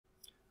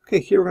Okay,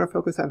 here we're going to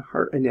focus on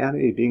heart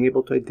anatomy, being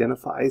able to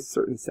identify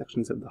certain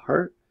sections of the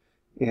heart.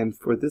 And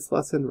for this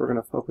lesson, we're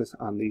going to focus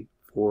on the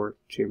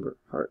four-chamber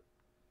heart.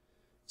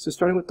 So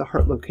starting with the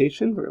heart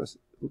location, we're going to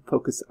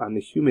focus on the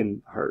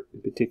human heart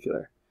in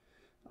particular.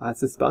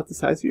 It's about the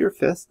size of your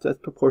fist. That's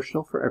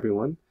proportional for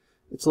everyone.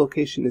 Its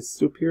location is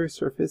superior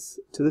surface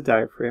to the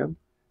diaphragm,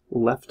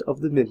 left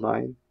of the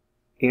midline,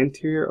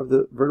 anterior of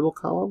the vertebral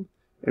column,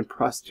 and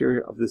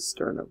posterior of the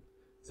sternum.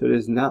 So it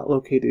is not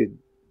located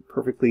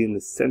perfectly in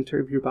the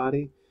center of your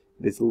body.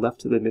 It is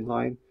left of the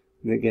midline.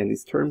 And again,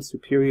 these terms,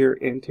 superior,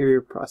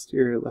 anterior,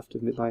 posterior, left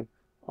of midline,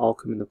 all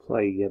come into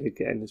play yet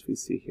again as we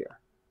see here.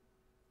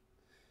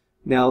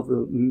 Now,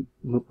 the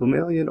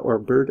mammalian or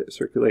bird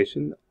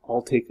circulation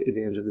all take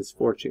advantage of this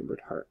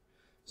four-chambered heart.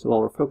 So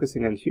while we're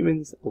focusing on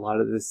humans, a lot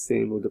of this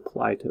same would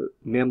apply to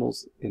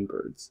mammals and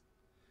birds.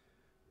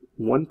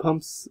 One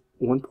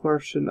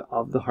portion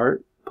of the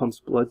heart pumps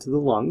blood to the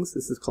lungs.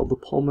 This is called the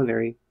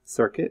pulmonary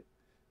circuit.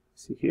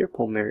 See here,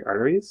 pulmonary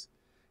arteries.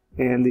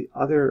 And the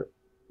other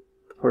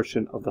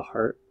portion of the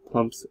heart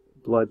pumps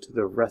blood to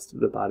the rest of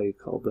the body,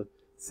 called the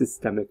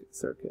systemic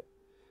circuit.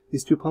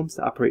 These two pumps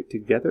operate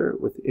together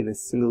within a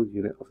single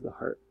unit of the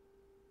heart.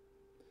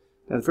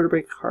 Now, the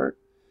vertebrate heart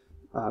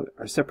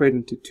are separated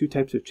into two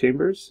types of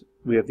chambers.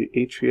 We have the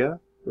atria,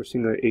 or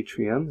singular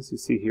atrium, as you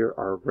see here,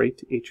 our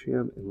right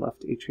atrium and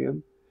left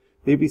atrium.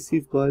 They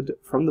receive blood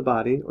from the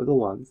body or the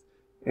lungs,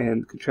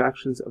 and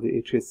contractions of the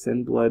atria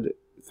send blood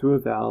through a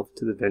valve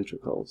to the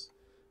ventricles.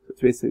 So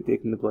it's basically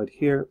taking the blood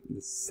here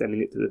and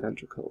sending it to the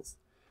ventricles.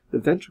 The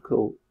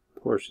ventricle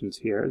portions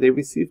here, they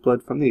receive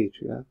blood from the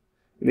atria,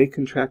 and they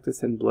contract to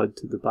send blood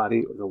to the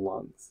body or the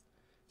lungs.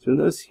 So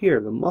notice here,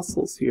 the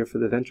muscles here for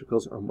the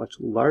ventricles are much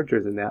larger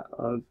than that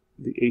of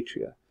the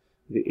atria,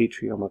 the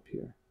atrium up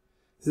here.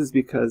 This is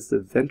because the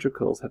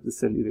ventricles have to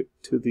send either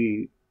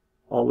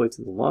all the way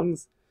to the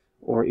lungs,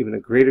 or even a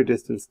greater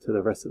distance to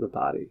the rest of the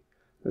body.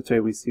 That's why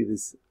we see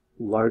this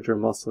larger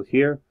muscle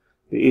here.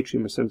 The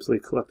atrium is simply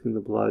collecting the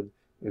blood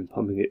and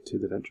pumping it to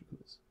the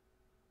ventricles.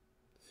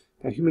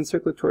 Now, human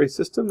circulatory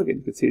system, again,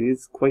 you can see it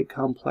is quite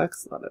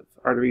complex. A lot of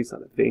arteries, a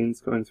lot of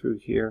veins going through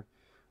here.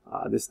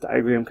 This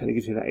diagram kind of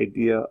gives you an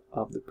idea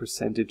of the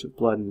percentage of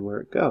blood and where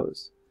it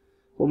goes.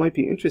 What might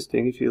be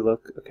interesting if you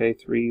look, okay,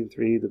 3 and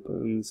 3, the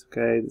bones,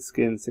 okay, the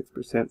skin, 6%,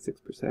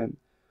 6%.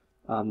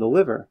 The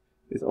liver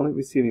is only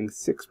receiving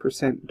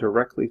 6%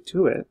 directly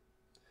to it,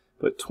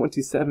 but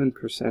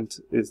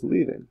 27% is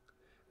leaving.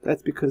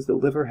 That's because the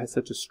liver has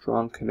such a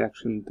strong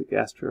connection to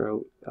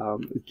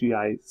the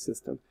GI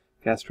system,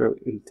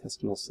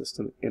 gastrointestinal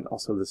system, and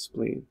also the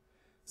spleen.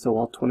 So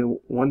while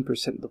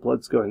 21% of the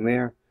blood's going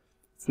there,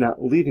 it's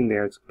not leaving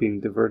there, it's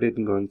being diverted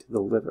and going to the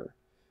liver.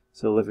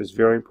 So the liver is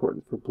very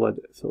important for blood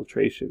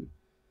filtration.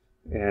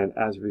 And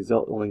as a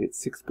result, it only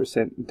gets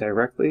 6%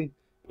 directly,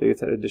 but it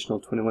gets that additional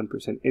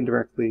 21%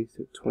 indirectly,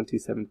 so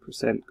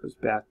 27% goes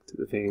back to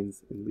the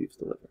veins and leaves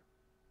the liver.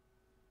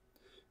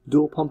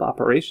 Dual pump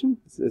operation,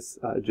 as this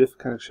GIF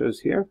kind of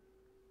shows here.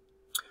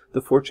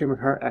 The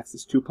four-chambered heart acts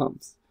as two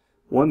pumps.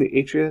 One, the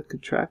atria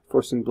contract,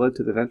 forcing blood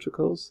to the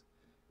ventricles.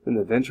 Then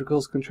the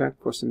ventricles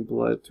contract, forcing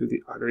blood through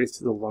the arteries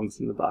to the lungs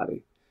and the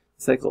body.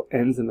 The cycle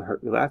ends and the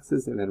heart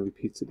relaxes and then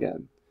repeats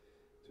again.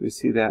 So we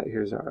see that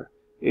here's our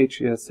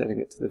atria sending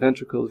it to the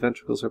ventricles.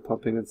 Ventricles are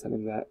pumping and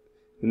sending that.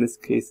 In this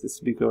case,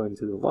 this would be going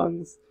to the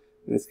lungs.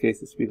 In this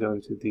case, this would be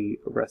going to the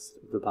rest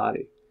of the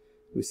body.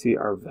 We see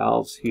our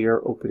valves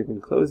here opening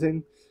and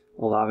closing,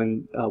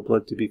 allowing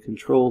blood to be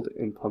controlled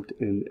and pumped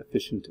in an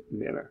efficient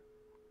manner.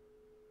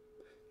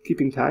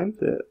 Keeping time,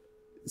 the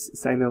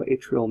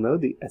sinoatrial node,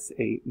 the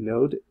SA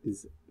node,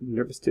 is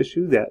nervous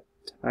tissue that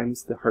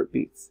times the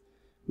heartbeats.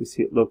 We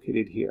see it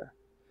located here.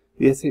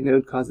 The SA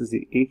node causes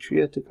the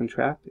atria to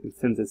contract and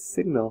sends a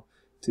signal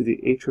to the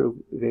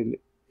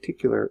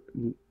atrioventricular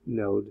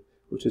node,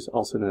 which is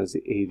also known as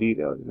the AV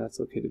node, and that's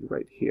located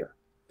right here.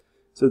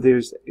 So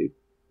there's a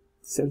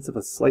sense of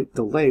a slight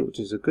delay, which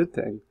is a good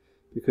thing,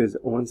 because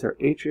once our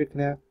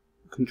atria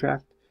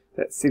contract,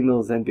 that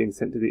signal is then being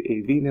sent to the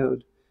AV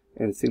node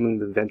and signaling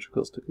the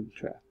ventricles to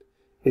contract.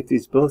 If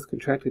these both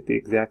contract at the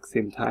exact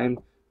same time,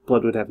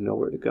 blood would have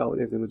nowhere to go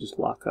and everything would just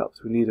lock up.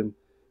 So we need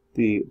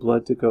the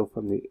blood to go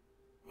from the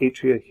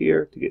atria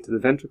here to get to the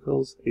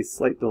ventricles, a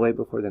slight delay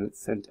before then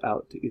it's sent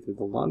out to either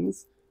the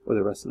lungs or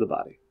the rest of the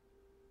body.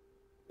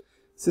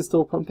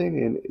 Systole pumping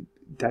and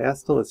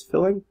diastole is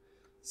filling.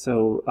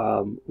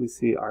 So we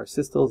see our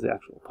systole is the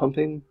actual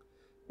pumping,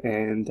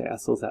 and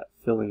diastole is that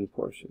filling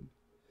portion.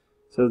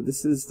 So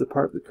this is the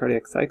part of the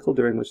cardiac cycle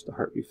during which the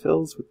heart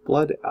refills with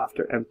blood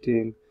after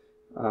emptying,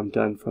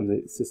 done from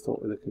the systole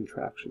or the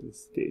contraction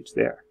stage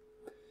there.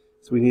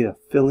 So we need a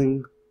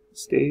filling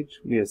stage,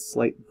 we need a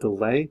slight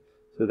delay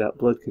so that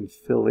blood can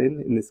fill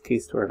in this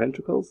case to our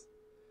ventricles,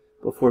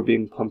 before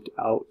being pumped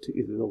out to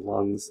either the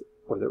lungs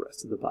or the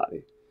rest of the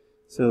body.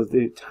 So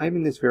the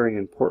timing is very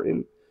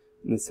important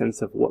in the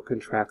sense of what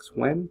contracts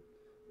when,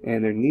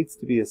 and there needs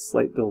to be a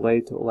slight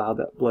delay to allow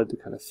that blood to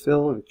kind of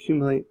fill and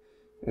accumulate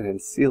and then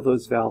seal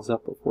those valves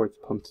up before it's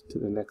pumped to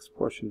the next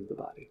portion of the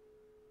body.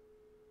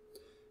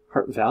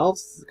 Heart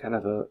valves, this is kind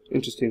of an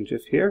interesting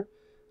GIF here.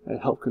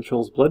 It helps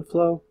controls blood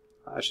flow.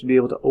 Should be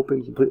able to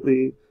open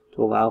completely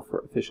to allow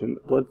for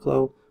efficient blood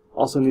flow.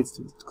 Also needs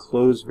to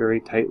close very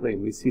tightly,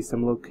 and we see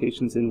some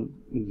locations in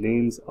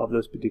names of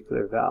those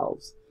particular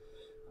valves.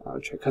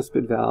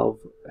 Tricuspid valve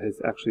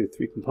has actually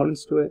 3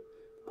 components to it.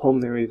 The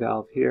pulmonary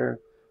valve here,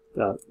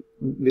 the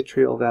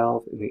mitral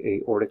valve, and the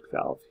aortic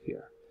valve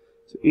here.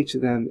 So each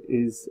of them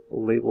is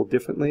labeled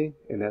differently,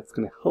 and that's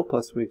going to help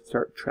us when we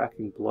start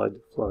tracking blood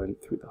flowing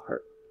through the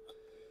heart.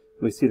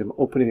 We see them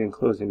opening and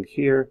closing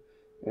here,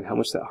 and how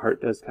much that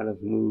heart does kind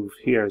of move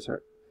here as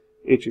our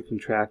atria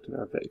contract, and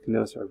you can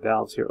notice our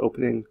valves here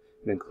opening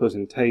and then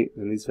closing tight,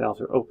 and these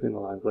valves are opening,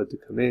 allowing blood to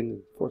come in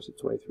and force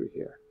its way through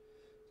here.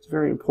 It's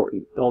very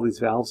important that all these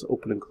valves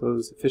open and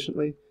close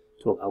efficiently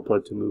to allow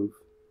blood to move.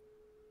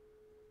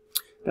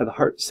 Now the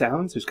heart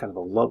sounds, there's kind of a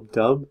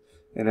lub-dub,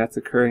 and that's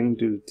occurring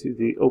due to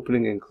the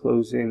opening and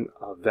closing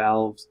of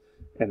valves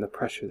and the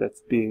pressure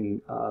that's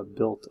being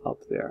built up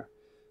there.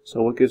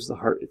 So what gives the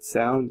heart its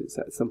sound is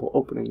that simple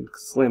opening,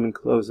 slam and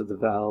close of the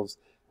valves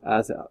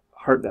as that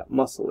heart, that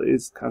muscle,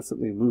 is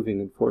constantly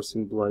moving and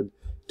forcing blood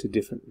to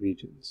different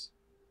regions.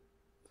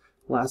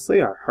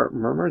 Lastly, our heart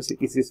murmur is the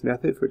easiest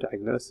method for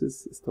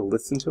diagnosis is to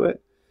listen to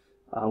it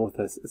with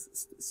a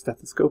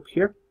stethoscope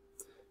here.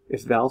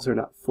 If valves are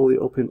not fully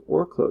open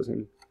or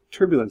closing,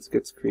 turbulence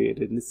gets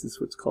created, and this is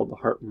what's called the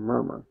heart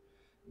murmur.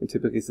 And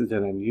typically this is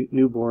done on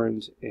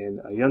newborns and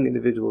young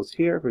individuals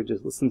here. We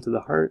just listen to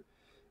the heart,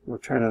 and we're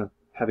trying to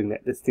having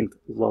that distinct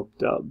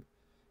lub-dub.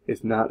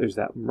 If not, there's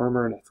that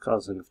murmur, and that's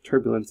causing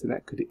turbulence, and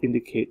that could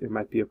indicate there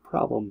might be a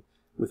problem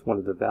with one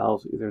of the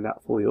valves, either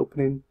not fully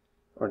opening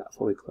or not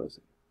fully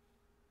closing.